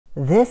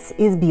This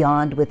is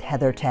Beyond with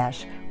Heather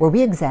Tesch, where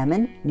we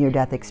examine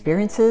near-death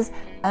experiences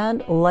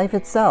and life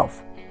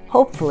itself,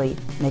 hopefully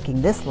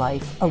making this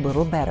life a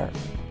little better.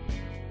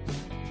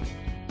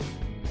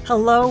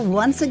 Hello,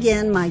 once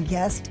again, my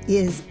guest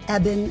is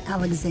Eben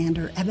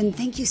Alexander. Eben,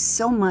 thank you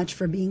so much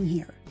for being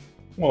here.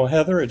 Well,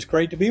 Heather, it's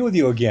great to be with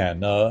you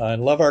again. I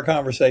love our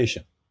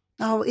conversation.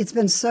 Oh, it's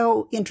been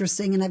so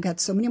interesting, and I've got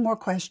so many more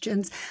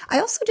questions.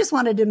 I also just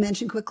wanted to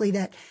mention quickly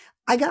that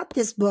I got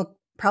this book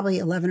probably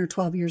 11 or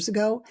 12 years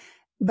ago,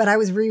 but I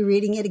was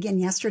rereading it again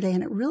yesterday,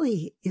 and it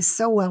really is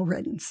so well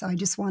written. So I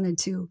just wanted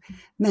to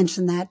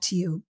mention that to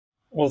you.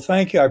 Well,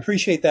 thank you. I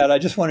appreciate that. I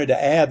just wanted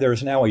to add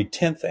there's now a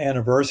 10th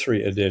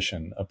anniversary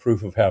edition of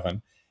Proof of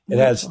Heaven. It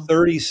has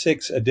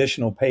 36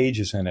 additional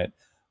pages in it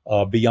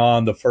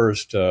beyond the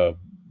first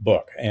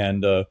book.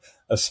 And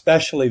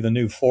especially the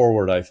new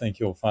foreword, I think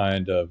you'll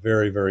find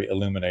very, very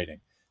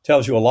illuminating.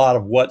 Tells you a lot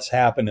of what's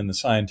happened in the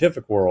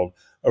scientific world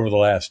over the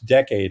last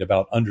decade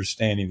about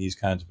understanding these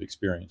kinds of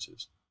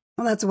experiences.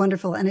 Well, that's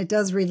wonderful. And it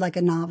does read like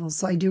a novel,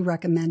 so I do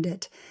recommend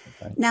it.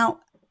 Okay.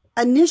 Now,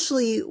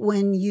 initially,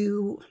 when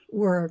you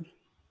were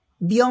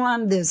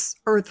beyond this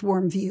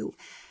earthworm view,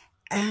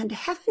 and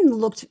heaven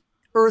looked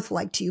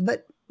Earth-like to you,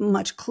 but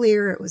much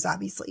clearer, it was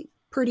obviously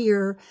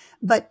prettier,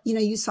 but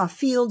you saw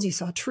fields, you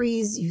saw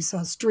trees, you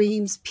saw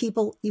streams,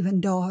 people, even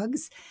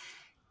dogs.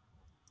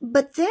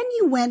 But then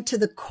you went to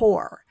the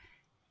core,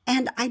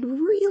 and I'd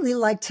really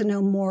like to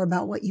know more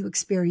about what you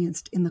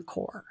experienced in the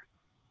core.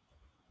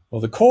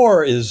 Well, the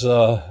core is,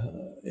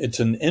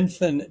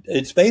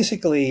 it's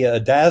basically a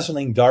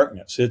dazzling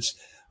darkness. It's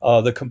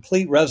the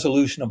complete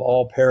resolution of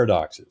all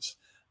paradoxes.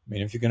 I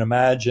mean, if you can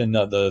imagine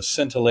the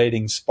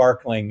scintillating,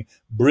 sparkling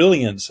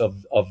brilliance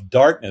of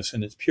darkness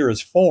in its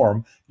purest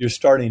form, you're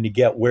starting to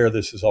get where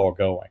this is all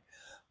going.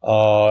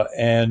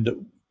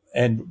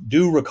 And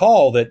do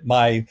recall that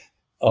my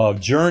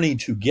journey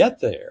to get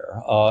there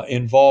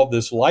involved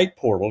this light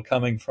portal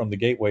coming from the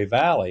Gateway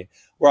Valley,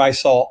 where I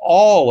saw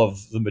all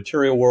of the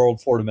material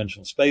world,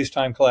 four-dimensional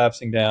space-time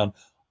collapsing down,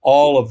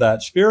 all of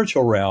that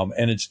spiritual realm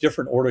and its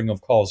different ordering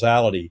of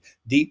causality,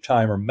 deep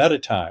time or meta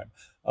time,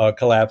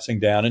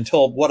 collapsing down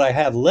until what I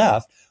had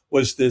left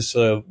was this,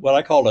 what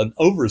I called an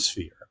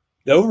oversphere.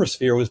 The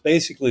oversphere was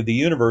basically the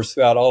universe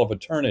throughout all of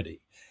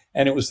eternity.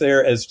 And it was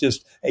there as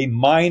just a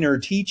minor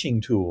teaching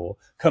tool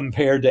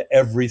compared to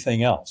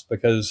everything else,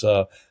 because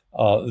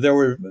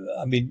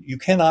you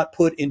cannot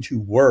put into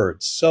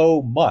words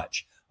so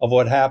much of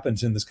what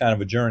happens in this kind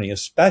of a journey,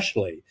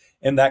 especially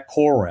in that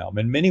core realm.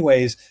 In many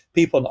ways,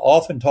 people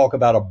often talk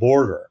about a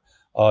border.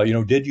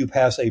 Did you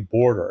pass a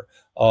border?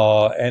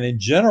 And in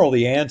general,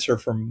 the answer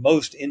from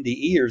most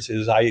NDEers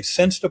is I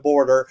sensed a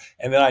border,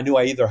 and then I knew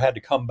I either had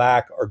to come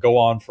back or go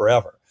on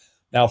forever.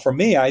 Now, for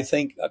me, I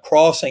think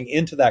crossing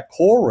into that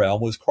core realm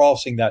was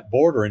crossing that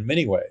border in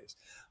many ways.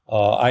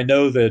 I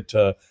know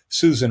that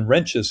Susan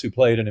Renches, who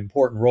played an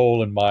important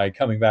role in my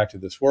coming back to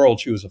this world,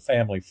 she was a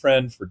family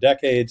friend for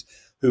decades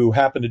who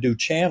happened to do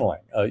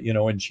channeling,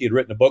 and she had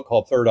written a book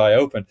called Third Eye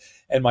Open.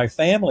 And my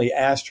family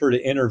asked her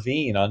to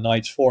intervene on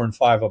nights 4 and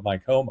 5 of my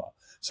coma.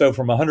 So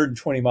from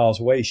 120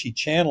 miles away, she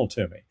channeled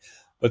to me.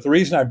 But the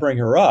reason I bring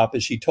her up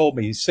is she told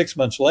me 6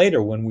 months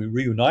later when we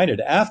reunited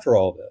after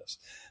all this,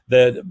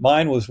 that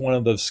mine was one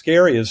of the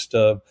scariest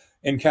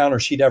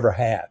encounters she'd ever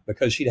had,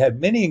 because she'd had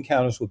many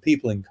encounters with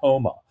people in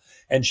coma.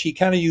 And she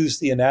kind of used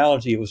the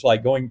analogy, it was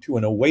like going to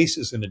an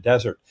oasis in a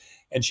desert.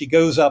 And she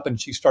goes up and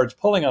she starts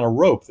pulling on a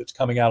rope that's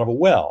coming out of a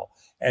well.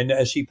 And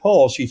as she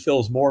pulls, she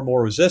feels more and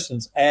more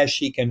resistance as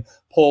she can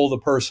pull the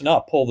person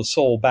up, pull the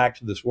soul back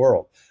to this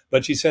world.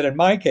 But she said, in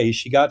my case,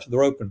 she got to the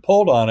rope and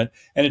pulled on it,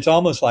 and it's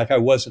almost like I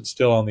wasn't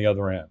still on the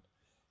other end.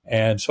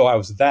 And so I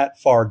was that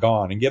far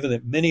gone. And given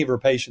that many of her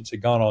patients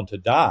had gone on to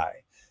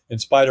die, in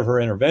spite of her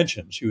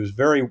intervention, she was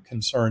very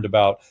concerned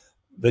about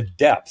the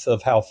depth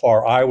of how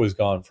far I was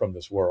gone from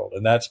this world.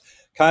 And that's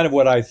kind of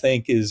what I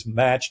think is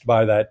matched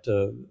by that,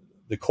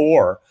 the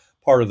core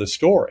part of the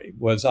story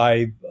was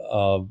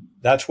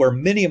that's where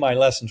many of my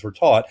lessons were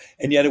taught.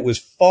 And yet it was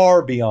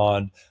far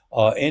beyond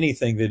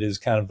anything that is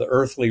kind of the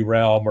earthly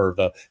realm or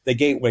the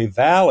Gateway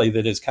Valley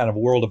that is kind of a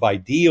world of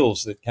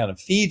ideals that kind of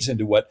feeds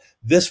into what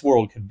this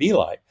world can be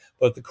like.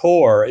 But the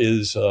core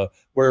is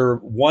where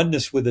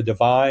oneness with the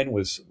divine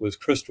was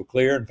crystal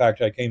clear. In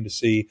fact, I came to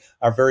see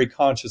our very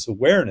conscious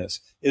awareness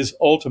is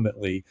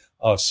ultimately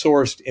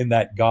sourced in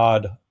that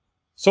God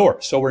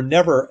source. So we're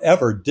never,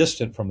 ever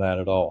distant from that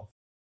at all.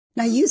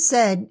 Now, you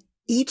said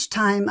each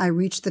time I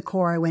reached the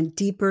core, I went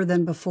deeper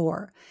than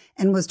before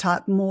and was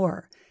taught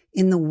more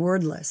in the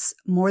wordless,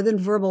 more than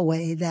verbal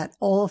way that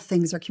all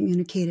things are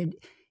communicated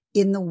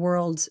in the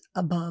worlds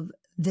above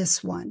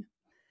this one.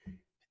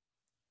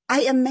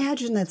 I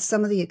imagine that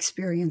some of the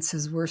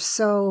experiences were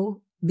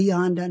so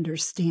beyond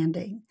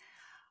understanding.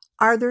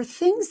 Are there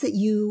things that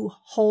you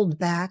hold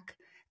back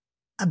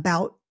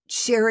about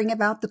sharing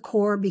about the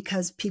core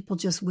because people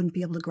just wouldn't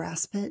be able to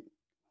grasp it?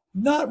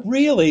 Not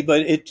really,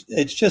 but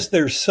it's just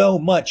there's so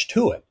much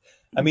to it.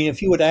 I mean,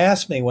 if you would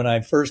ask me when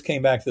I first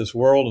came back to this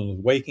world and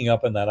was waking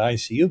up in that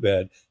ICU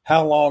bed,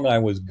 how long I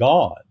was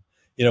gone,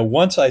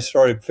 once I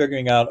started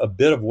figuring out a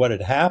bit of what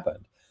had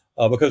happened,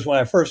 because when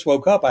I first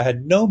woke up, I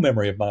had no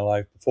memory of my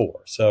life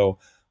before. So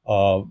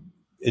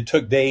it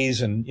took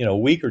days and, a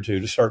week or two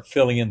to start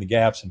filling in the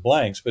gaps and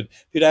blanks. But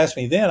if you'd asked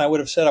me then, I would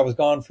have said I was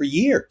gone for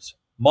years,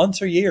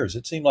 months or years.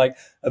 It seemed like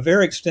a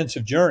very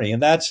extensive journey.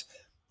 And that's,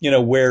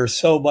 where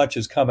so much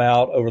has come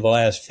out over the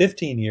last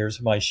 15 years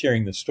of my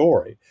sharing the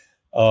story.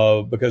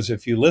 Because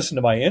if you listen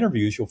to my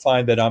interviews, you'll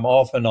find that I'm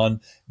often on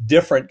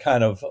different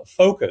kind of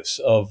focus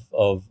of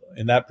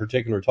in that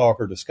particular talk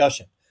or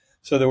discussion.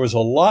 So there was a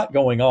lot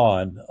going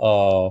on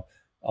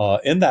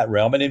in that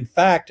realm. And in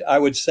fact, I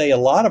would say a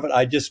lot of it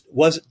I just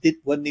wasn't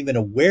even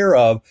aware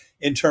of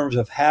in terms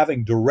of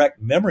having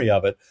direct memory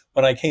of it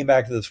when I came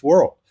back to this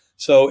world.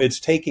 So it's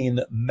taking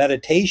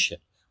meditation.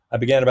 I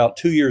began about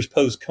 2 years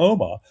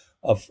post-coma,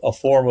 a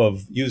form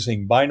of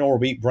using binaural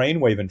beat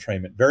brainwave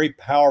entrainment, very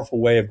powerful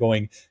way of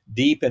going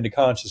deep into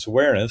conscious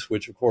awareness,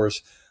 which of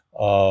course,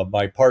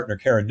 my partner,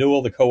 Karen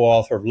Newell, the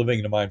co-author of Living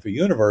in a Mindful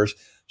Universe,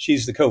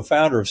 she's the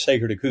co-founder of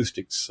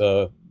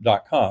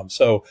sacredacoustics.com.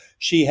 So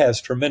she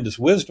has tremendous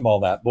wisdom on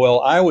that. Well,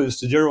 I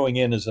was zeroing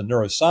in as a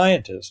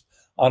neuroscientist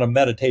on a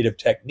meditative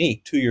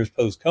technique 2 years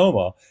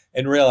post-coma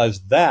and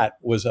realized that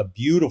was a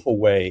beautiful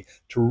way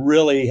to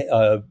really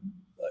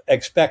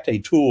expect a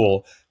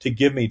tool to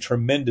give me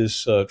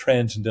tremendous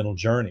transcendental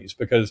journeys,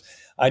 because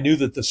I knew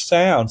that the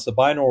sounds, the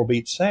binaural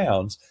beat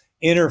sounds,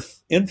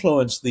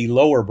 influence the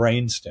lower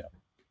brainstem.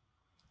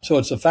 So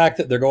it's the fact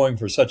that they're going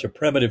for such a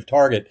primitive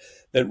target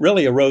that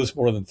really arose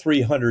more than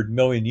 300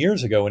 million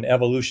years ago in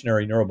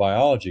evolutionary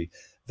neurobiology.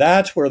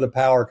 That's where the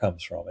power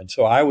comes from. And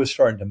so I was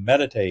starting to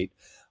meditate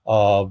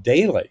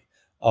daily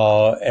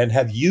and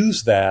have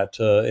used that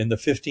in the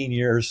 15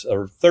 years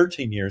or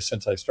 13 years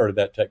since I started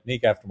that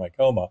technique after my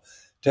coma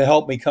to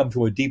help me come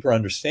to a deeper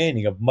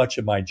understanding of much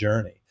of my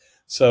journey.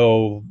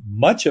 So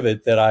much of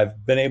it that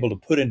I've been able to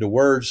put into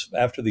words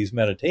after these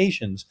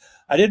meditations,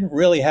 I didn't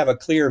really have a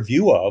clear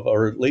view of,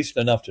 or at least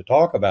enough to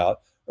talk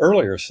about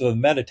earlier. So the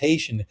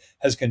meditation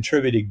has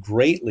contributed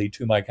greatly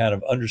to my kind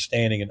of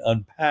understanding and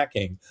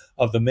unpacking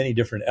of the many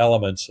different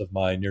elements of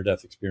my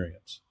near-death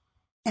experience.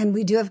 And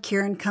we do have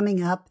Karen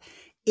coming up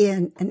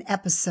in an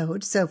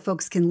episode, so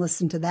folks can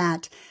listen to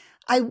that.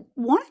 I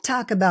want to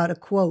talk about a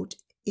quote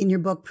in your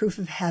book, Proof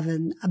of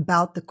Heaven,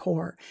 about the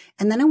core.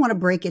 And then I want to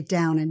break it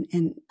down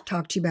and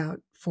talk to you about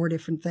 4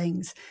 different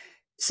things.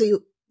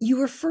 So you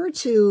refer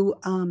to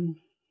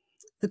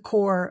the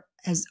core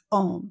as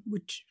Om,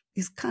 which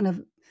is kind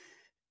of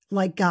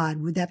like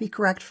God. Would that be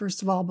correct,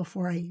 first of all,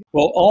 before I...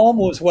 Well, Om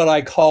was what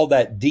I call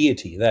that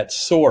deity, that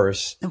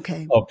source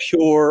of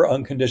pure,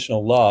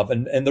 unconditional love.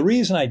 And the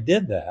reason I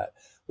did that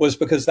was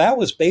because that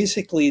was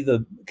basically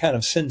the kind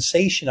of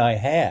sensation I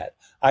had.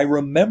 I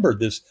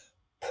remembered this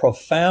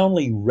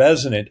profoundly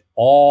resonant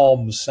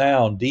Om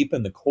sound deep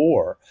in the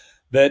core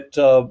that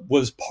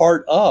was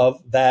part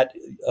of that,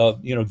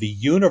 the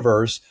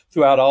universe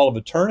throughout all of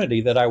eternity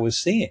that I was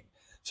seeing.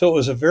 So it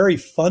was a very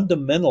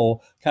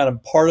fundamental kind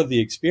of part of the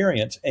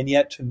experience. And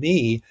yet to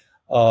me,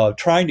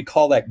 trying to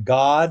call that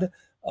God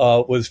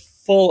was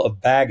full of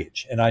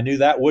baggage. And I knew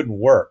that wouldn't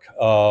work.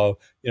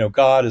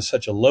 God is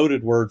such a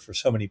loaded word for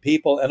so many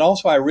people. And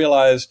also I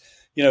realized,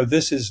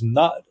 this is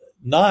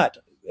not,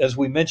 as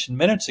we mentioned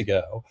minutes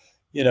ago,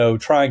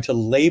 trying to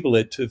label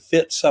it to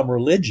fit some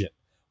religion,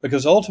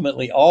 because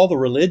ultimately all the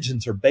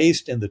religions are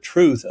based in the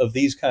truth of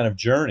these kind of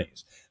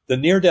journeys. The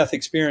near-death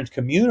experience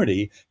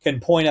community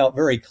can point out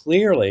very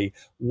clearly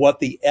what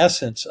the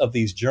essence of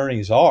these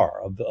journeys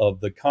are, of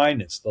the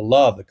kindness, the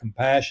love, the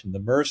compassion, the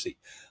mercy.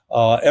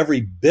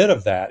 Every bit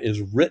of that is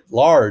writ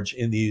large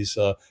in these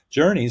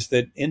journeys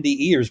that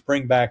NDEers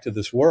bring back to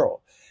this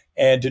world.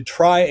 And to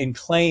try and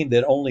claim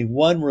that only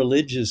one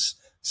religious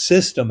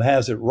system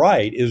has it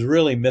right is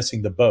really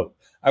missing the boat.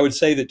 I would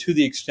say that to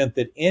the extent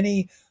that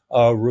any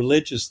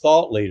religious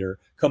thought leader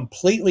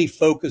completely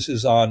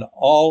focuses on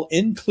all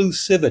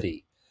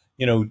inclusivity,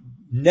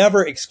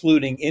 never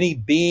excluding any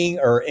being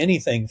or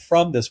anything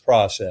from this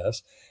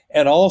process,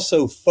 and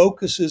also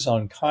focuses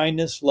on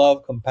kindness,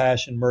 love,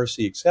 compassion,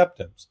 mercy,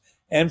 acceptance,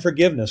 and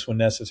forgiveness when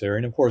necessary,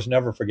 and of course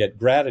never forget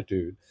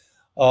gratitude,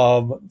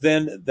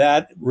 then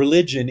that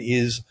religion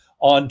is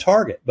on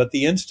target. But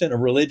the instant a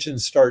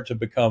religions start to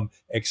become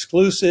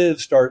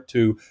exclusive, start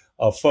to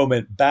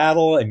foment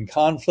battle and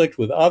conflict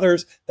with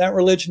others, that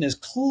religion has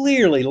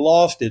clearly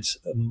lost its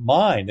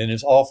mind and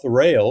is off the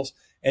rails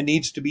and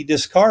needs to be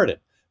discarded,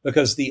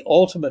 because the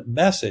ultimate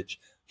message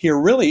here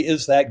really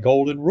is that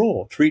golden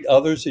rule: treat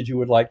others as you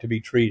would like to be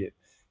treated.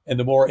 And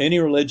the more any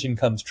religion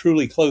comes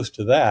truly close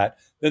to that,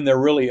 then they're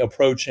really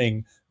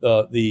approaching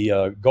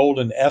the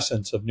golden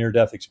essence of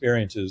near-death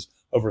experiences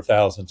over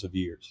thousands of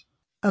years.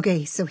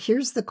 Okay, so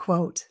here's the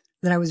quote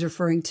that I was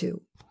referring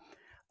to.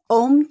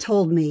 Om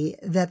told me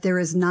that there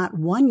is not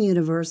one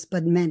universe,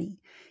 but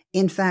many.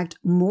 In fact,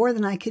 more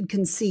than I could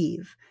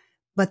conceive,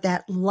 but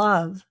that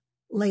love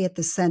lay at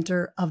the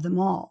center of them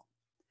all.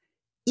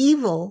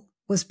 Evil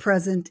was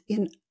present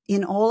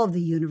in all of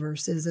the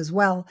universes as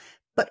well,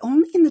 but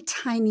only in the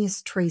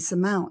tiniest trace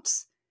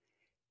amounts.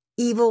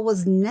 Evil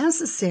was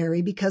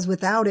necessary because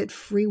without it,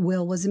 free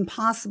will was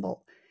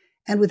impossible.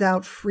 And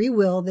without free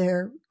will,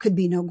 there could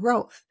be no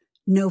growth,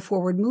 no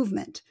forward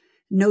movement,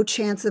 no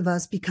chance of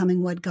us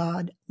becoming what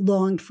God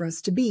longed for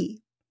us to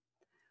be.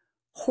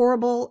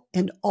 Horrible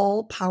and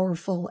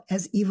all-powerful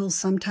as evil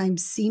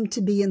sometimes seemed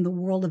to be in the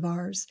world of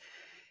ours,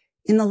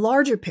 in the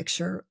larger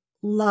picture,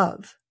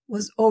 love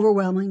was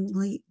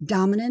overwhelmingly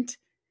dominant,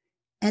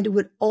 and it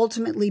would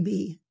ultimately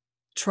be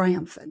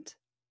triumphant.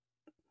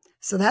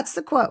 So that's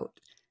the quote.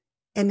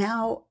 And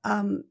now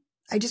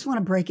I just want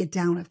to break it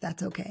down, if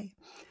that's okay.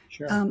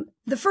 Sure.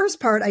 The first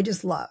part I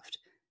just loved,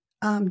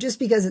 just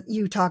because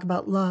you talk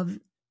about love,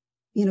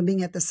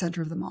 being at the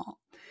center of them all.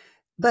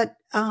 But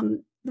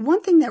the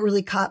one thing that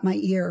really caught my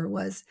ear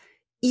was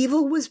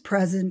evil was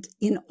present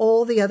in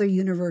all the other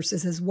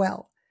universes as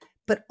well,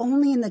 but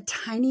only in the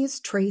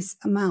tiniest trace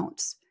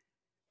amounts.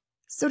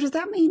 So does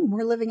that mean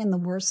we're living in the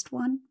worst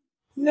one?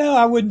 No,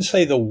 I wouldn't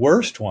say the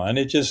worst one.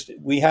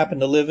 We happen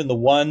to live in the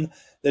one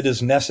that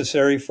is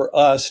necessary for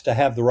us to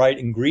have the right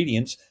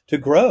ingredients to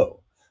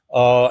grow.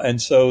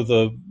 And so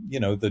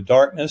the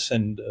darkness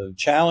and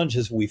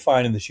challenges we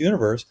find in this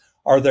universe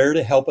are there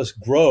to help us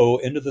grow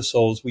into the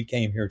souls we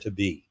came here to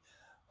be.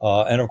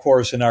 And of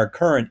course, in our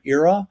current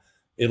era,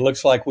 it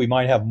looks like we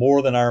might have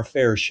more than our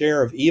fair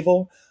share of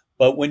evil.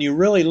 But when you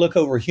really look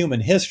over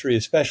human history,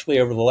 especially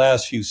over the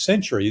last few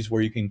centuries,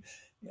 where you can,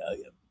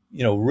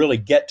 really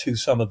get to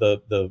some of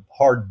the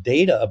hard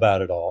data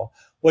about it all,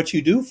 what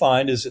you do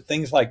find is that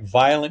things like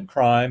violent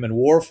crime and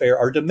warfare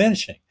are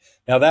diminishing.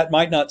 Now, that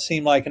might not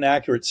seem like an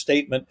accurate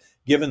statement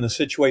given the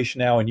situation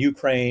now in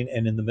Ukraine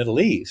and in the Middle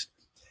East.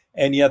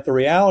 And yet the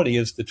reality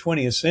is the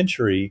 20th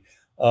century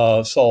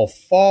saw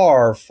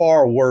far,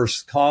 far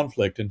worse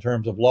conflict in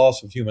terms of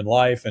loss of human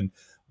life and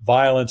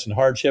violence and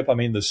hardship. I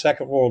mean, the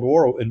Second World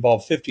War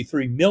involved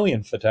 53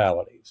 million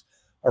fatalities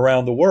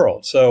around the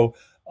world. So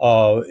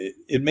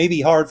it may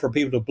be hard for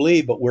people to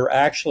believe, but we're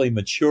actually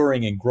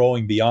maturing and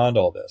growing beyond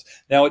all this.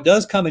 Now, it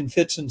does come in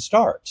fits and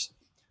starts.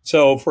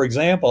 So, for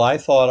example, I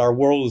thought our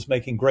world was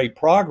making great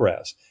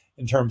progress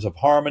in terms of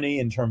harmony,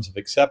 in terms of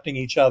accepting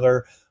each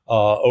other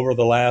over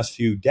the last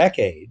few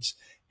decades.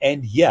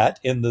 And yet,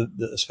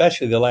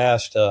 especially the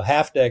last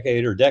half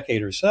decade or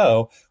decade or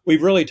so,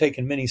 we've really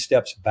taken many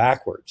steps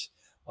backwards,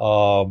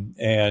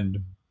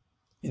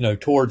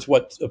 towards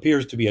what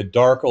appears to be a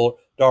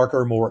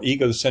darker, more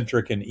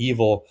egocentric and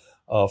evil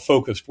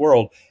focused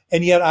world.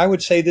 And yet, I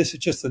would say this is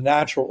just the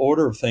natural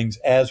order of things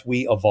as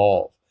we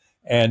evolve.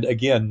 And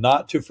again,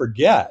 not to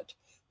forget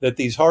that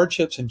these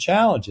hardships and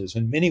challenges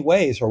in many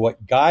ways are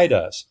what guide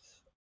us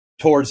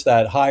towards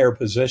that higher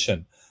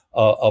position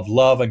of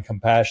love and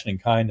compassion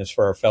and kindness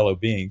for our fellow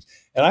beings.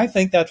 And I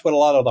think that's what a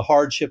lot of the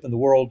hardship in the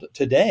world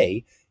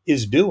today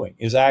is doing,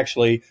 is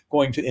actually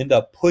going to end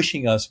up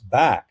pushing us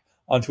back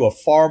onto a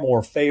far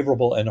more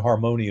favorable and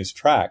harmonious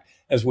track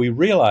as we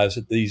realize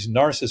that these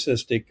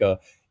narcissistic,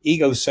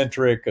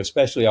 egocentric,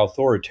 especially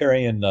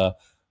authoritarian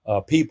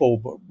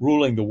people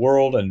ruling the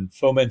world and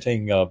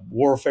fomenting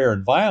warfare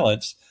and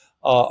violence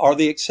are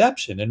the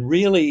exception. And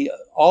really,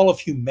 all of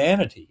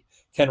humanity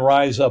can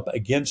rise up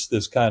against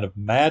this kind of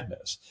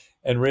madness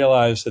and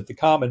realize that the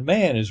common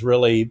man is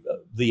really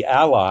the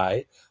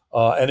ally.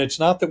 And it's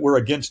not that we're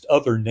against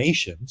other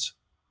nations,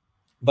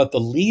 but the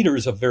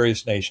leaders of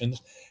various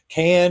nations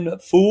can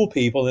fool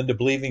people into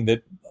believing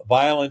that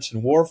violence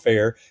and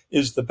warfare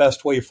is the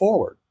best way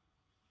forward.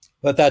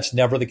 But that's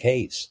never the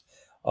case.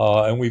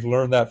 And we've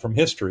learned that from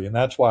history. And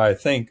that's why I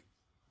think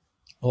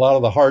a lot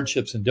of the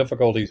hardships and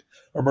difficulties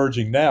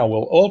emerging now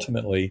will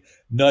ultimately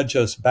nudge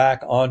us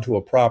back onto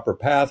a proper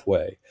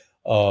pathway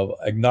of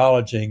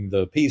acknowledging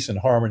the peace and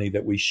harmony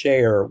that we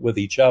share with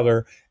each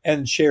other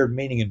and shared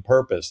meaning and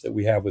purpose that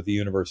we have with the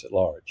universe at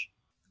large.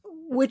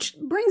 Which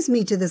brings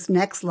me to this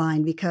next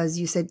line, because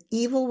you said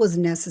evil was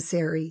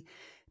necessary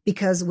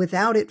because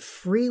without it,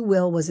 free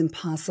will was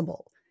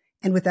impossible.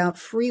 And without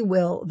free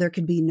will, there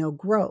could be no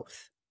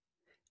growth,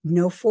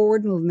 no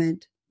forward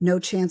movement, no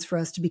chance for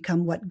us to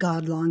become what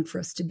God longed for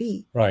us to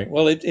be. Right.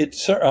 Well,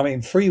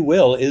 free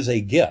will is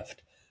a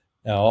gift.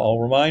 Now, I'll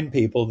remind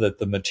people that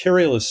the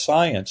materialist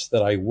science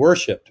that I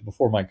worshipped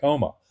before my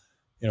coma,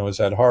 as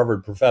that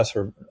Harvard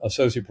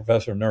associate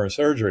professor of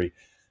neurosurgery,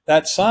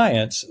 that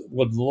science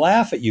would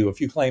laugh at you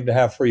if you claim to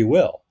have free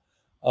will,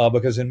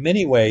 because in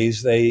many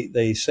ways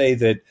they say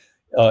that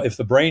if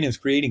the brain is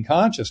creating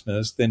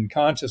consciousness, then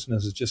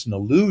consciousness is just an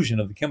illusion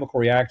of the chemical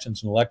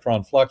reactions and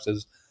electron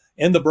fluxes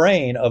in the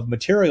brain of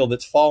material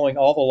that's following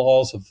all the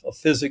laws of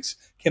physics,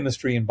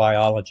 chemistry, and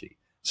biology.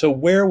 So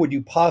where would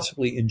you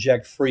possibly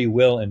inject free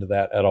will into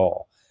that at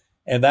all?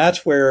 And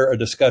that's where a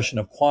discussion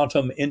of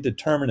quantum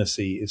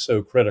indeterminacy is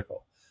so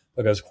critical,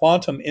 because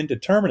quantum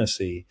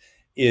indeterminacy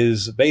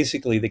is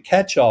basically the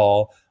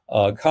catch-all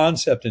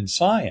concept in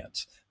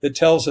science that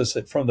tells us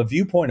that from the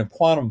viewpoint of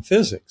quantum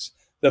physics,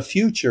 the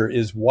future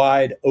is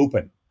wide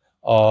open.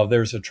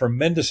 There's a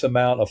tremendous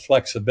amount of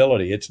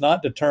flexibility. It's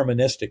not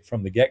deterministic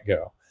from the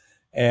get-go.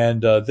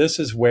 And this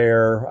is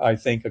where I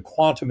think a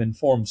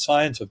quantum-informed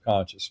science of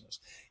consciousness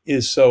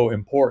is so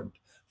important.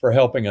 for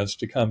helping us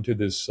to come to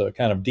this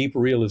kind of deeper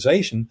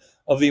realization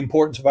of the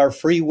importance of our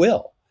free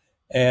will.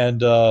 And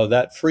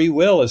that free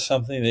will is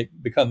something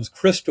that becomes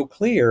crystal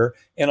clear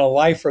in a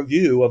life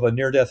review of a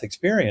near-death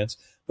experience,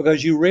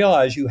 because you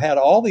realize you had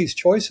all these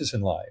choices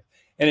in life,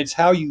 and it's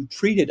how you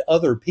treated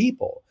other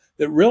people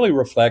that really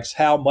reflects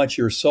how much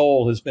your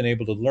soul has been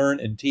able to learn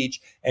and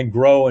teach and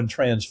grow and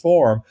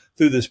transform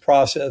through this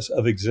process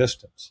of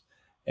existence.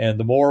 And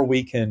the more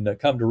we can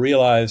come to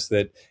realize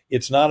that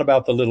it's not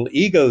about the little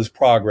ego's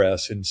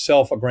progress and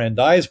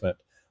self-aggrandizement,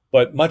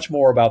 but much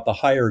more about the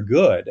higher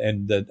good,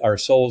 and that our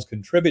soul's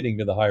contributing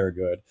to the higher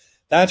good,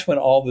 that's when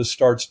all this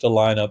starts to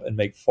line up and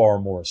make far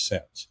more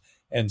sense.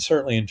 And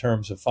certainly in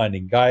terms of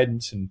finding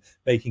guidance and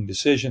making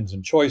decisions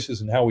and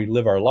choices and how we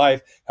live our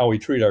life, how we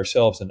treat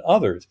ourselves and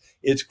others,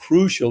 it's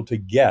crucial to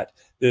get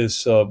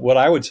this, what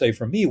I would say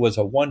for me was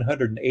a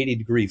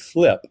 180-degree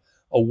flip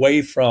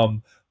away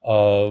from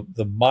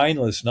the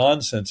mindless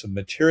nonsense of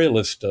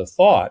materialist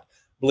thought,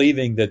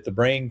 believing that the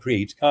brain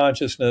creates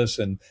consciousness,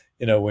 and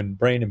when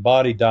brain and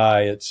body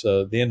die, it's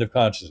the end of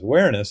conscious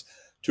awareness,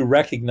 to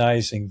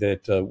recognizing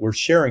that we're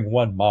sharing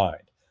one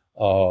mind,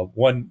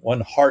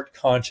 one heart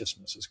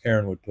consciousness, as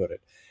Karen would put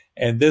it.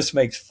 And this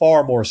makes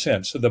far more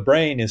sense. So the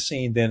brain is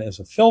seen then as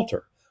a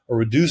filter, a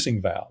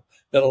reducing valve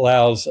that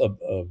allows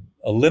a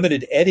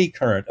limited eddy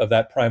current of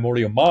that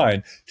primordial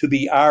mind to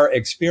be our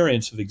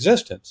experience of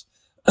existence.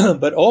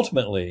 But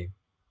ultimately,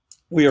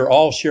 we are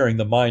all sharing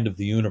the mind of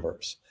the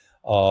universe.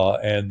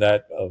 And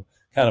that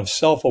kind of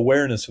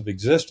self-awareness of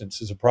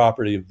existence is a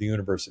property of the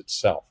universe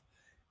itself.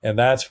 And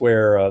that's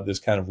where this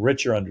kind of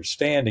richer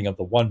understanding of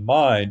the one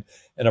mind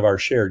and of our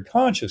shared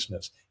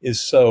consciousness is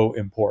so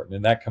important.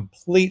 And that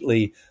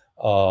completely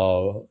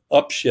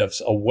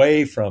upshifts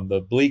away from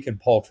the bleak and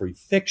paltry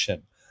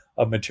fiction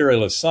of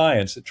materialist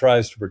science that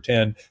tries to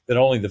pretend that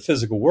only the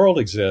physical world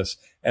exists,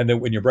 and that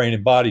when your brain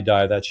and body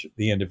die, that's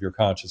the end of your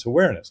conscious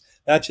awareness.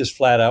 That's just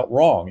flat out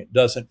wrong. It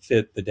doesn't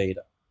fit the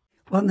data.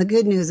 Well, and the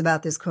good news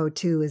about this quote,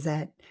 too, is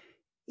that,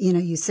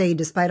 you say,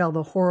 despite all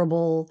the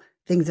horrible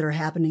things that are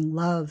happening,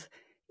 love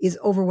is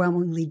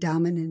overwhelmingly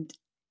dominant,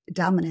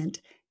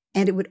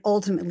 and it would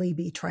ultimately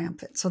be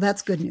triumphant. So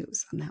that's good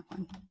news on that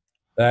one.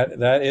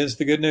 That is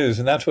the good news.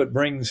 And that's what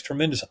brings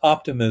tremendous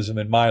optimism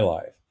in my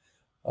life.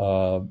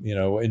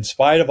 In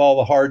spite of all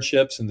the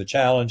hardships and the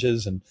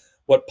challenges and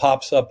what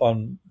pops up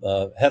on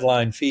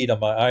headline feed on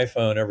my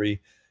iPhone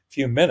every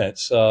few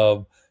minutes,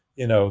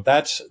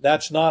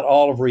 that's not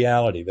all of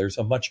reality. There's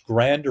a much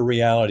grander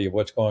reality of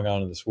what's going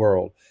on in this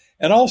world.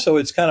 And also,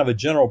 it's kind of a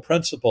general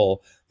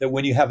principle that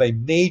when you have a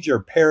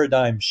major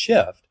paradigm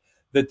shift,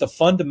 that the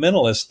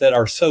fundamentalists that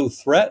are so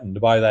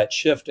threatened by that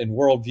shift in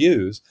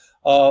worldviews,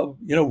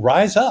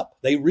 rise up.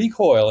 They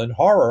recoil in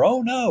horror.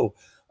 Oh, no.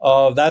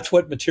 That's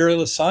what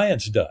materialist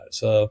science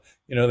does.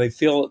 They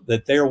feel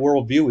that their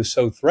worldview is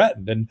so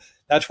threatened, and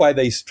that's why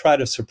they try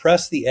to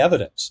suppress the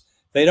evidence.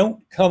 They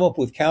don't come up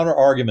with counter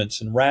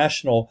arguments and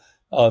rational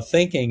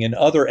thinking and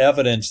other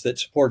evidence that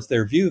supports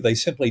their view. They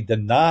simply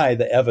deny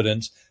the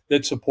evidence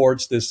that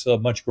supports this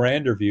much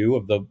grander view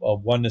of the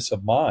oneness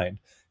of mind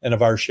and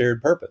of our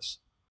shared purpose.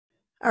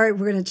 All right,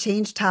 we're going to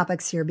change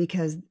topics here,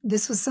 because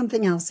this was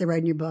something else I read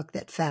in your book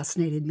that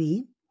fascinated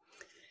me.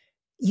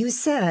 You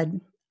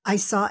said, I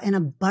saw an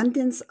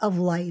abundance of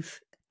life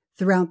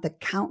throughout the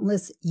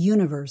countless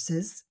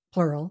universes,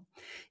 plural,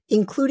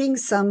 including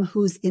some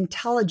whose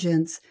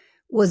intelligence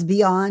was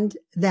beyond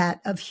that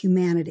of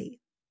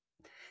humanity.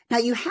 Now,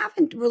 you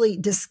haven't really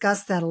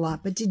discussed that a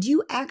lot, but did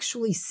you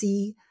actually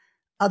see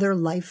other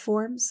life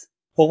forms?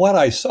 Well, what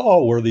I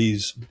saw were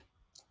these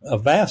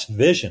vast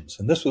visions,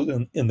 and this was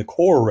in the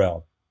core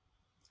realm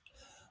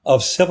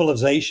of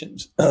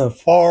civilizations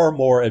far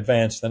more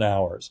advanced than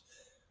ours.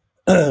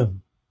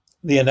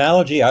 The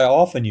analogy I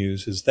often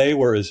use is they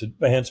were as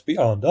advanced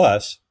beyond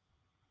us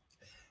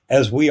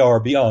as we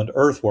are beyond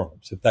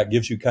earthworms, if that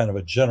gives you kind of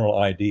a general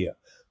idea.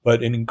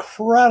 But an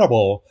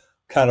incredible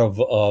kind of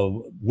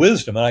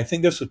wisdom. And I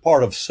think this is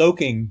part of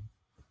soaking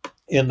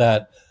in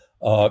that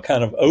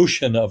kind of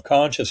ocean of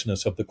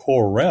consciousness of the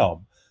core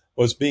realm,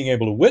 was being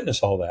able to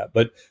witness all that.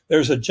 But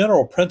there's a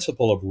general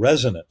principle of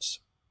resonance,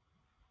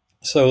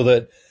 so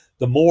that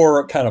the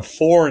more kind of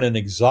foreign and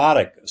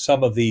exotic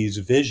some of these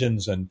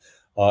visions and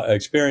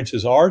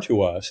experiences are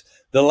to us,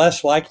 the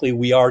less likely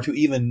we are to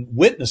even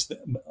witness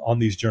them on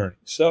these journeys.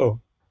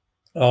 So,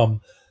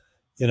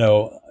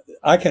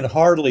 I can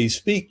hardly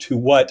speak to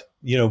what,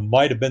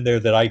 might have been there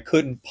that I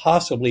couldn't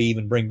possibly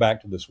even bring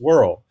back to this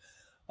world.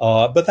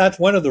 But that's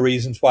one of the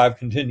reasons why I've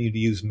continued to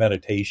use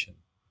meditation.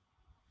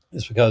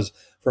 It's because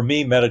for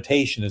me,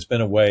 meditation has been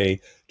a way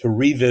to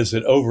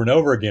revisit over and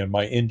over again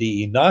my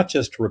NDE, not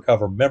just to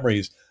recover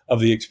memories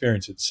of the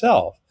experience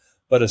itself,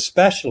 but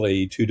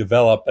especially to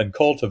develop and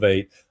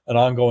cultivate an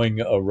ongoing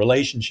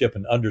relationship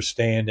and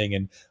understanding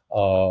and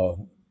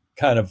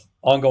kind of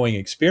ongoing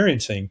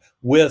experiencing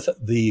with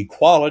the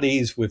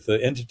qualities, with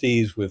the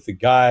entities, with the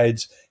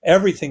guides,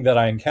 everything that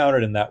I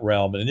encountered in that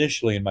realm, and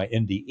initially in my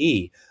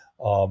NDE.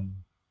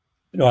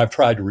 I've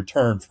tried to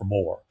return for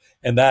more.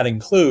 And that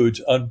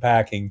includes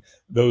unpacking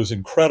those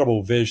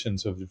incredible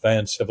visions of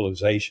advanced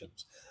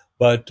civilizations.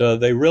 But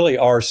they really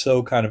are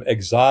so kind of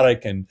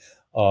exotic and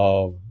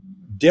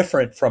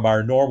different from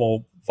our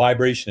normal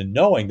vibration and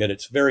knowing that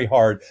it's very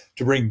hard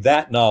to bring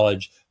that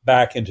knowledge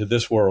back into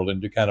this world,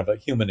 into kind of a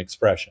human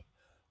expression.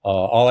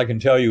 All I can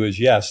tell you is,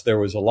 yes, there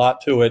was a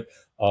lot to it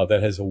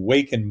that has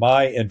awakened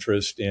my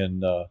interest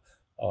in,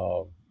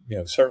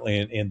 certainly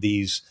in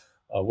these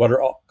what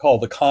are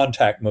called the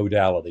contact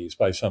modalities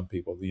by some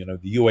people. The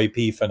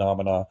UAP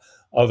phenomena,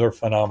 other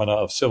phenomena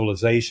of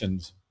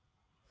civilizations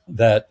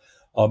that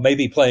may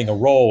be playing a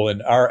role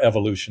in our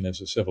evolution as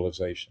a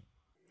civilization.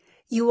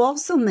 You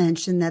also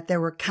mentioned that there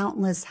were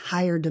countless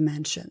higher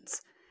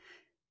dimensions.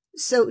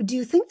 So do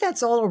you think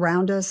that's all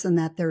around us and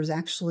that there's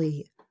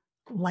actually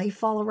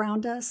life all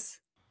around us?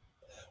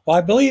 Well,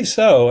 I believe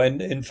so. And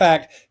in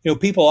fact,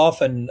 people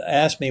often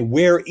ask me,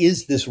 where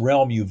is this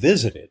realm you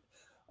visited?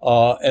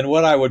 And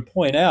what I would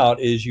point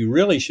out is you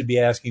really should be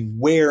asking,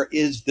 where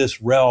is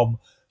this realm,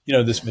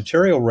 this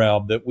material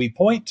realm that we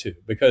point to?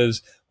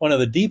 Because one of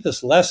the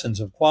deepest lessons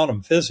of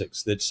quantum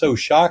physics that's so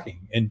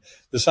shocking, and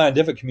the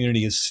scientific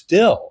community is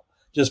still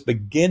just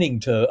beginning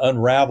to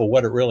unravel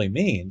what it really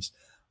means,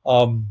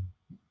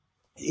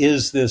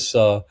 is this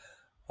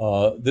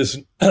this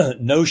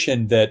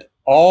notion that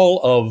all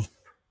of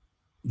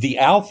the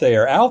out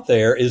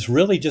there is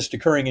really just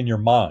occurring in your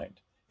mind.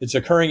 It's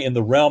occurring in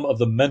the realm of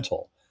the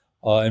mental.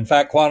 In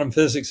fact, quantum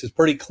physics is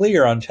pretty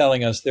clear on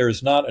telling us there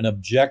is not an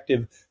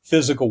objective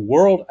physical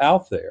world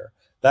out there.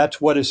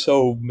 That's what is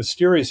so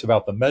mysterious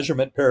about the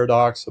measurement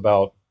paradox,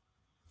 about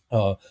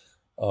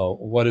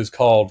what is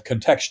called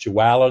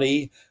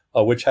contextuality,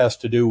 which has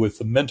to do with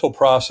the mental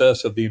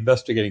process of the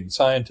investigating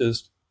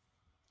scientist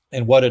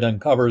and what it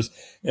uncovers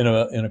in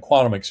a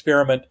quantum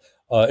experiment.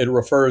 It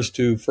refers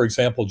to, for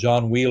example,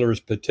 John Wheeler's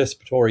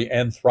participatory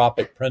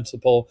anthropic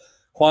principle.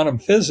 Quantum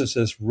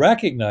physicists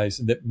recognize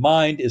that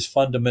mind is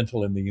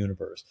fundamental in the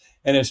universe.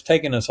 And it's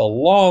taken us a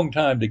long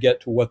time to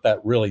get to what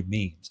that really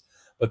means.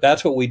 But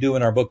that's what we do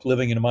in our book,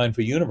 Living in a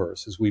Mindful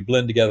Universe, is we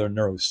blend together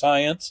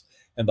neuroscience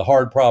and the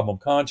hard problem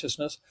of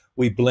consciousness.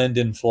 We blend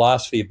in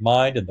philosophy of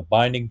mind and the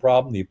binding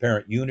problem, the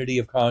apparent unity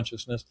of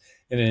consciousness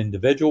in an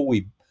individual.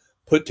 We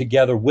put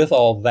together with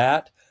all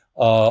that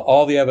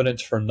all the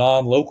evidence for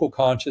non-local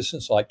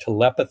consciousness, like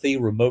telepathy,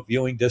 remote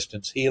viewing,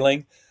 distance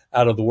healing,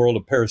 out of the world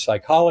of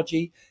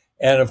parapsychology,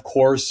 and of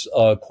course,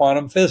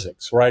 quantum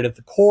physics, right at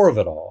the core of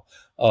it all,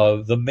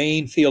 the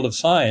main field of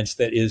science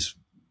that is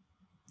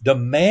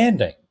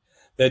demanding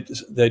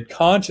that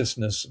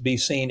consciousness be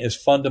seen as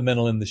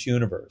fundamental in this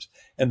universe,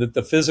 and that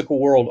the physical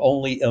world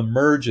only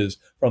emerges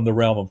from the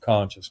realm of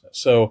consciousness.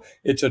 So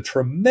it's a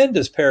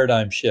tremendous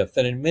paradigm shift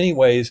that in many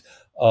ways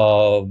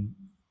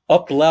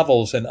up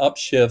levels and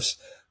upshifts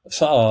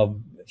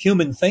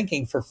human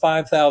thinking for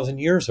 5,000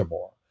 years or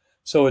more.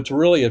 So it's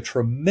really a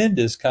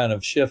tremendous kind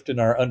of shift in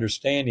our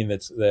understanding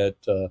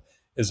that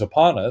is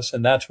upon us.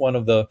 And that's one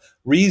of the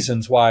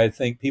reasons why I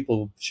think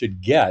people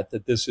should get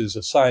that this is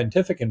a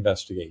scientific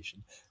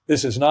investigation.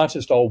 This is not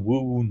just all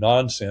woo-woo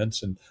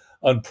nonsense and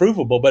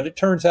unprovable, but it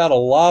turns out a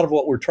lot of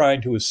what we're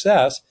trying to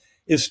assess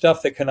is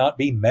stuff that cannot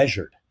be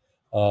measured.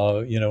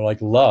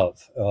 Like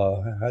love.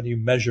 How do you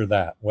measure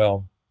that?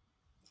 Well,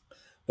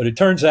 but it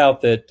turns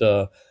out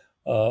that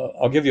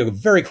I'll give you a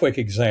very quick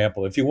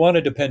example. If you want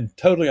to depend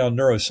totally on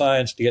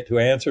neuroscience to get to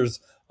answers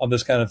on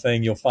this kind of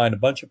thing, you'll find a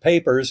bunch of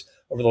papers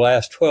over the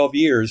last 12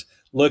 years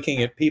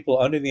looking at people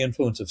under the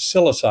influence of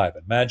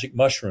psilocybin, magic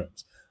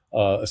mushrooms,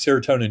 a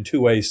serotonin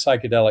 2A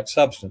psychedelic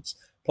substance,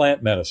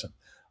 plant medicine.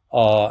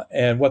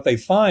 And what they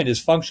find is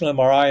functional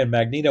MRI and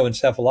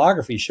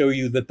magnetoencephalography show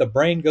you that the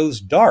brain goes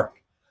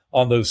dark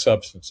on those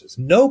substances.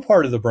 No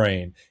part of the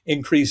brain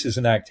increases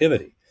in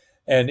activity.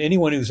 And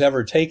anyone who's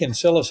ever taken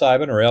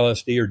psilocybin or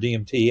LSD or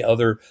DMT,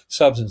 other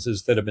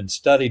substances that have been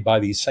studied by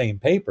these same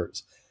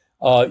papers,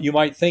 you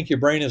might think your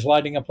brain is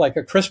lighting up like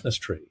a Christmas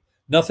tree.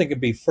 Nothing could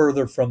be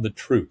further from the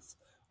truth.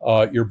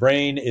 Your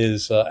brain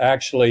is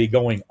actually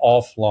going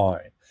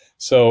offline.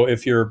 So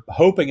if you're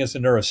hoping as a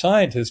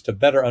neuroscientist to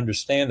better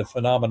understand the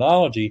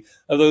phenomenology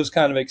of those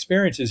kind of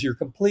experiences, you're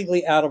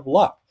completely out of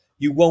luck.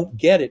 You won't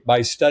get it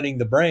by studying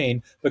the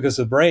brain, because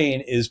the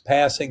brain is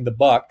passing the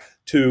buck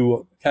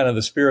to kind of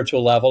the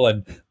spiritual level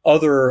and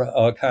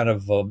other kind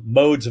of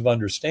modes of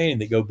understanding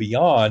that go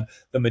beyond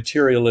the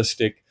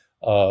materialistic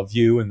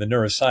view and the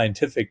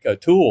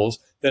neuroscientific tools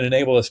that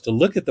enable us to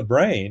look at the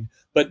brain,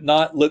 but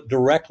not look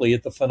directly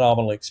at the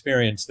phenomenal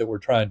experience that we're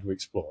trying to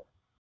explore.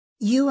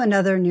 You and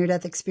other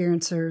near-death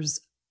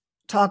experiencers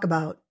talk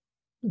about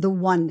the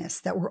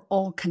oneness, that we're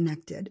all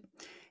connected.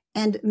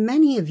 And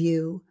many of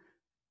you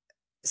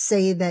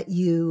say that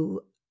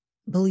you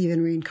believe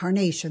in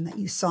reincarnation, that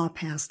you saw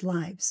past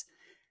lives.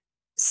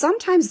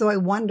 Sometimes, though, I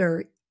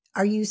wonder,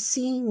 are you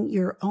seeing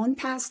your own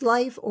past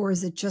life, or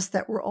is it just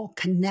that we're all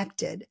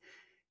connected,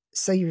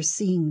 so you're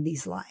seeing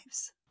these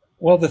lives?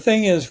 Well, the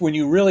thing is, when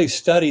you really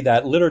study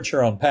that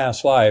literature on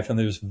past life, and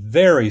there's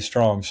very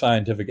strong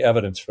scientific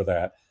evidence for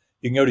that,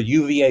 you can go to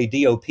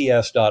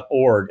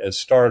uvadops.org as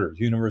starters,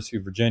 University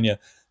of Virginia.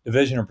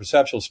 Division of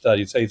Perceptual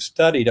Studies. They've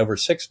studied over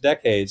 6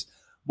 decades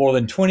more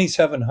than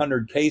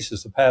 2,700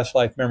 cases of past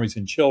life memories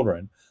in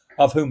children,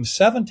 of whom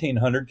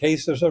 1,700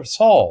 cases are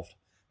solved.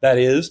 That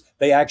is,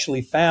 they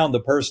actually found the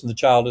person the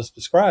child is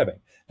describing.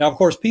 Now, of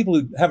course, people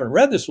who haven't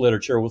read this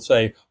literature will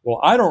say, well,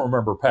 I don't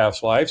remember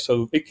past life,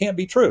 so it can't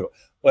be true.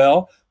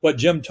 Well, what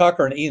Jim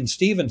Tucker and Ian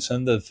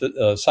Stevenson,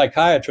 the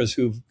psychiatrists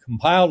who've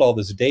compiled all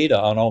this data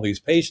on all these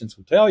patients,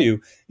 will tell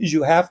you is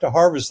you have to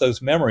harvest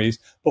those memories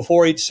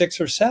before age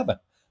 6 or 7,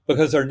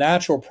 because they're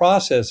natural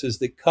processes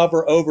that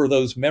cover over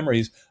those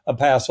memories of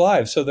past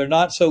lives. So they're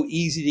not so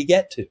easy to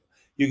get to.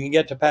 You can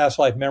get to past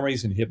life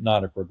memories in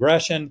hypnotic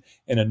regression,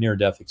 in a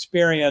near-death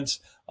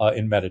experience,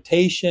 in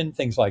meditation,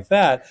 things like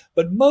that.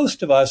 But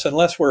most of us,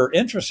 unless we're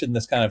interested in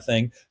this kind of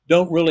thing,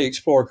 don't really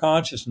explore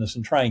consciousness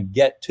and try and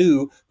get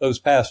to those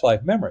past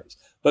life memories.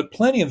 But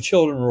plenty of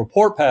children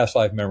report past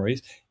life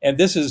memories. And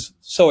this is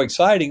so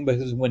exciting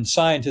because when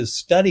scientists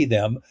study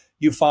them,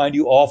 you find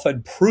you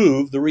often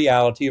prove the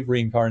reality of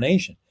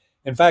reincarnation.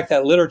 In fact,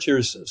 that literature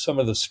is some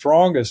of the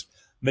strongest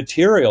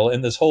material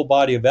in this whole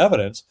body of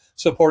evidence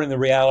supporting the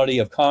reality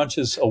of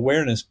conscious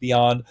awareness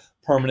beyond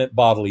permanent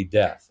bodily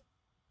death.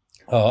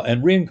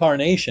 And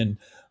reincarnation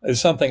is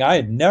something I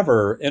had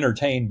never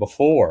entertained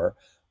before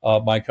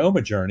my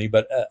coma journey,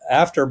 but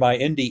after my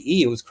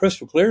NDE, it was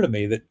crystal clear to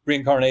me that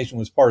reincarnation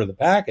was part of the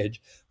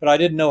package, but I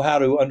didn't know how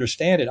to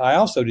understand it. I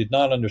also did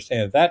not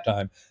understand at that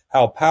time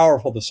how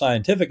powerful the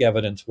scientific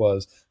evidence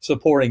was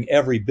supporting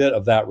every bit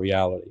of that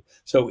reality.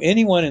 So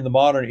anyone in the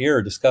modern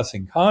era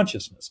discussing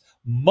consciousness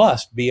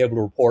must be able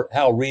to report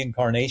how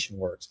reincarnation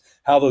works,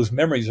 how those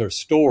memories are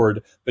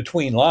stored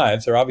between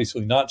lives. They're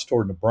obviously not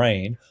stored in the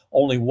brain.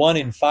 Only 1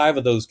 in 5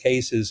 of those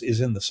cases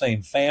is in the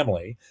same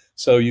family.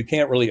 So you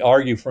can't really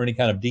argue for any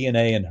kind of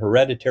DNA and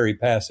hereditary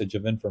passage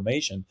of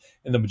information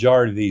in the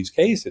majority of these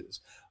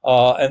cases.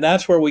 And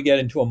that's where we get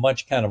into a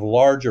much kind of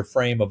larger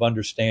frame of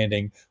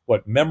understanding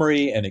what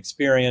memory and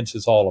experience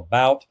is all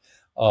about.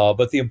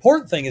 But the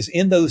important thing is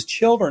in those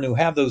children who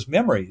have those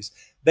memories,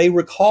 they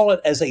recall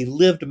it as a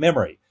lived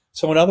memory.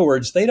 So in other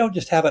words, they don't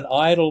just have an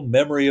idle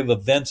memory of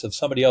events of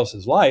somebody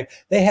else's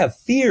life. They have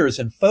fears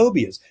and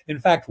phobias. In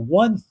fact,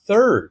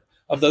 1/3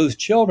 of those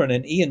children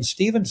in Ian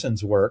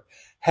Stevenson's work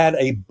had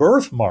a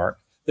birthmark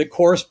that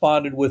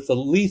corresponded with the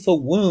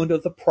lethal wound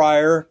of the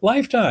prior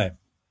lifetime.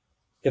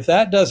 If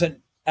that doesn't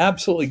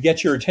absolutely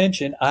get your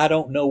attention, I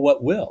don't know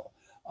what will.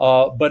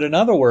 But in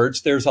other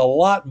words, there's a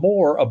lot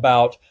more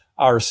about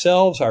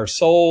ourselves, our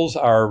souls,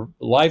 our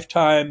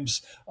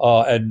lifetimes,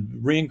 and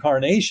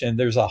reincarnation.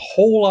 There's a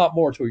whole lot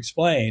more to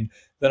explain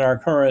than our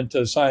current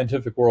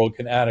scientific world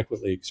can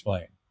adequately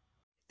explain.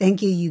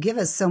 Thank you. You give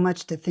us so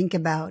much to think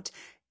about.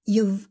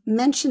 You've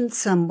mentioned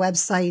some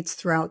websites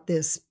throughout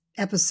this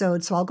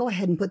episode, so I'll go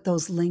ahead and put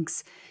those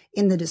links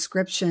in the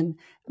description.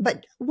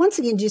 But once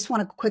again, do you just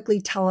want to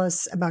quickly tell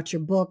us about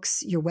your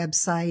books, your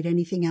website,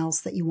 anything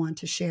else that you want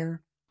to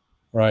share?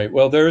 Right.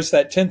 Well, there's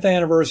that 10th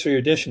anniversary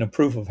edition of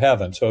Proof of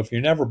Heaven. So if you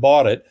never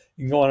bought it,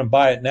 you can go on and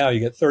buy it now. You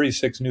get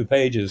 36 new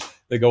pages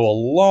that go a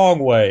long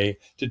way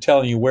to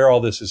telling you where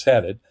all this is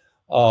headed.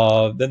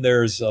 Then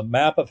there's a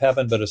map of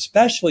heaven, but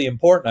especially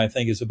important, I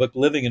think, is the book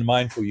Living in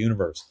Mindful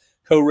Universe,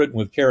 co-written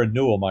with Karen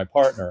Newell, my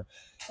partner.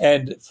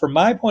 And from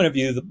my point of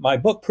view, my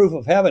book Proof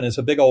of Heaven is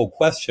a big old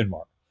question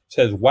mark. It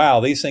says, wow,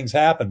 these things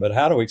happen, but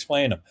how do we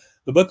explain them?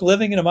 The book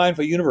Living in a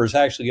Mindful Universe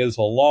actually goes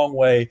a long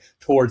way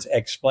towards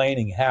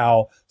explaining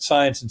how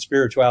science and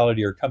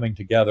spirituality are coming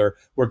together.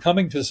 We're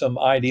coming to some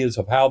ideas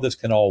of how this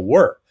can all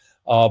work,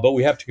 but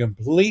we have to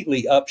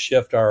completely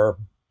upshift our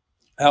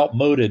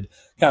outmoded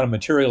kind of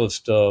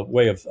materialist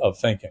way of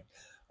thinking.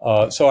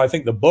 So I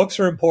think the books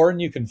are important.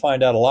 You can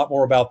find out a lot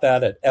more about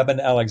that at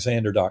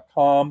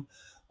ebenalexander.com.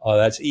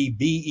 That's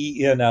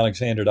EBEN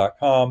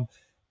Alexander.com.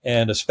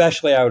 And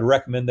especially I would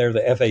recommend there the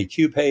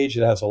FAQ page.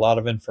 It has a lot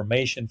of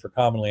information for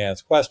commonly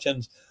asked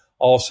questions.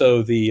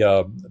 Also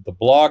the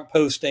blog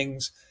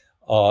postings.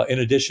 In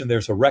addition,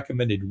 there's a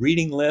recommended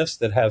reading list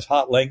that has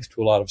hot links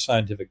to a lot of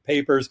scientific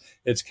papers.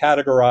 It's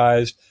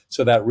categorized.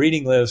 So that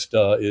reading list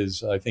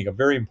is, I think, a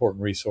very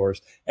important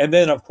resource. And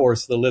then, of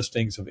course, the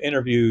listings of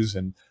interviews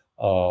and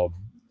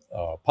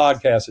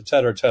podcasts, et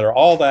cetera,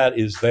 all that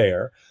is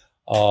there.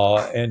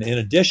 And in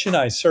addition,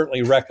 I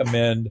certainly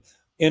recommend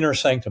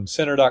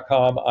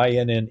InnerSanctumCenter.com,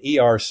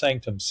 INNER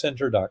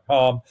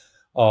Sanctumcenter.com.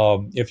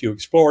 If you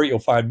explore it, you'll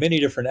find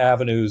many different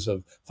avenues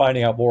of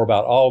finding out more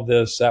about all of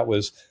this. That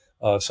was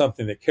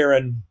something that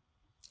Karen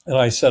and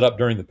I set up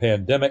during the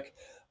pandemic.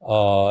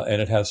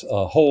 And it has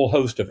a whole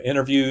host of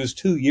interviews,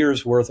 2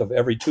 years worth of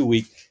every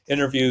 2-week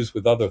interviews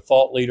with other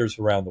thought leaders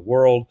around the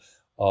world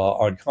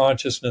on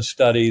consciousness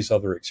studies,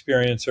 other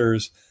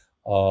experiencers.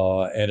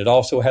 And it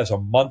also has a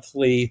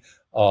monthly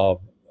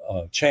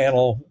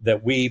channel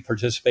that we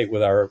participate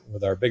with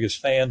our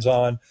biggest fans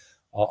on.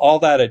 All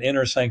that at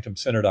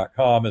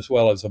InnerSanctumCenter.com, as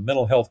well as a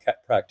mental health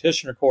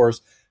practitioner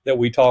course that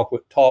we taught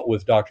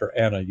with Dr.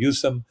 Anna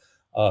Yusum,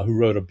 who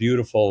wrote a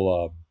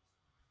beautiful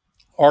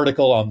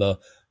article on the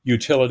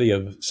utility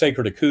of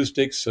sacred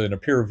acoustics in a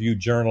peer-reviewed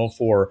journal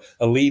for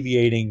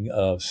alleviating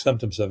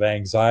symptoms of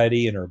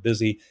anxiety in her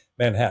busy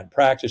Manhattan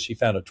practice. She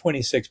found a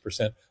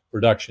 26%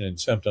 reduction in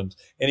symptoms.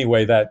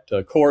 Anyway, that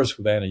course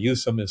with Anna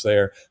Usum is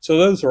there. So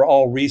those are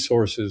all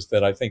resources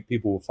that I think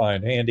people will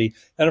find handy.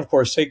 And of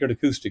course,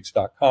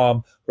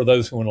 sacredacoustics.com for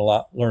those who want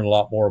to learn a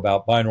lot more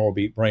about binaural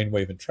beat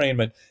brainwave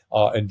entrainment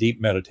and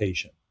deep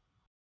meditation.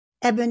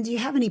 Eben, do you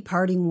have any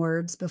parting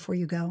words before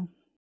you go?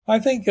 I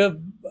think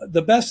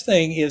the best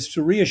thing is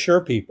to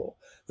reassure people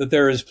that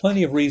there is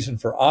plenty of reason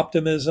for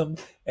optimism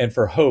and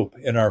for hope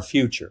in our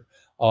future.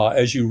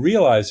 As you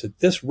realize that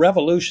this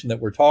revolution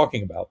that we're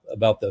talking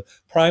about the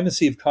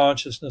primacy of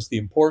consciousness, the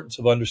importance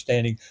of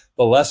understanding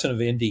the lesson of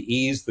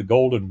NDEs, the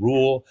golden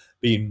rule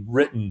being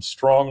written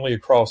strongly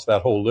across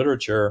that whole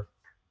literature,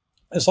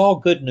 is all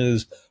good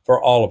news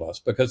for all of us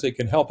because it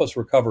can help us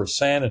recover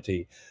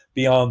sanity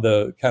beyond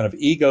the kind of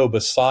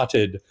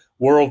ego-besotted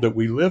world that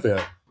we live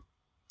in.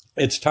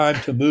 It's time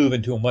to move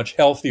into a much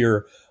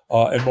healthier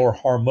and more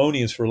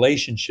harmonious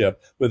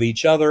relationship with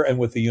each other and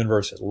with the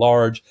universe at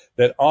large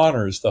that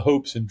honors the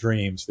hopes and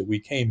dreams that we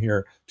came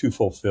here to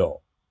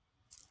fulfill.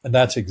 And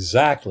that's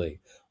exactly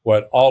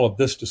what all of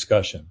this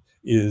discussion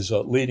is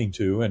leading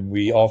to. And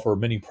we offer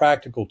many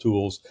practical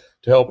tools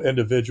to help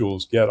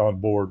individuals get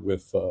on board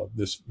with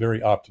this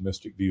very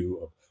optimistic view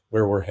of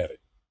where we're headed.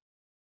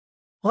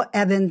 Well,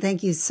 Eben,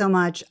 thank you so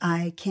much.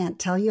 I can't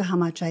tell you how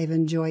much I've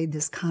enjoyed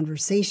this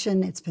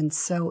conversation. It's been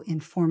so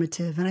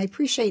informative, and I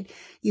appreciate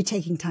you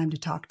taking time to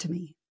talk to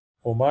me.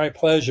 Well, my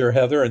pleasure,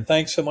 Heather, and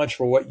thanks so much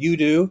for what you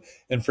do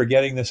and for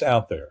getting this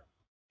out there.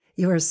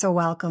 You are so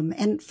welcome.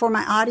 And for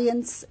my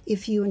audience,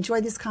 if you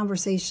enjoyed this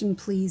conversation,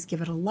 please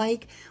give it a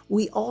like.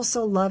 We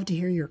also love to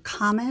hear your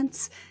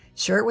comments.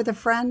 Share it with a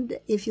friend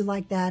if you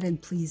like that,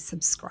 and please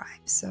subscribe.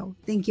 So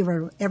thank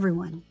you,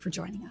 everyone, for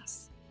joining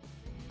us.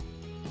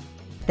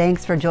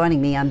 Thanks for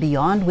joining me on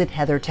Beyond with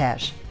Heather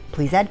Tesch.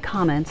 Please add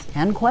comments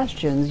and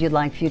questions you'd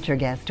like future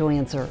guests to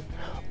answer.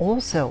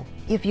 Also,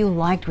 if you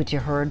liked what you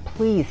heard,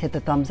 please hit the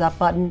thumbs up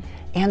button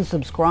and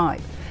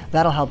subscribe.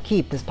 That'll help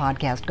keep this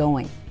podcast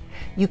going.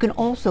 You can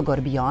also go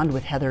to Beyond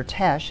with Heather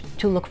Tesch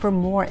to look for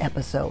more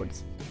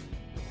episodes.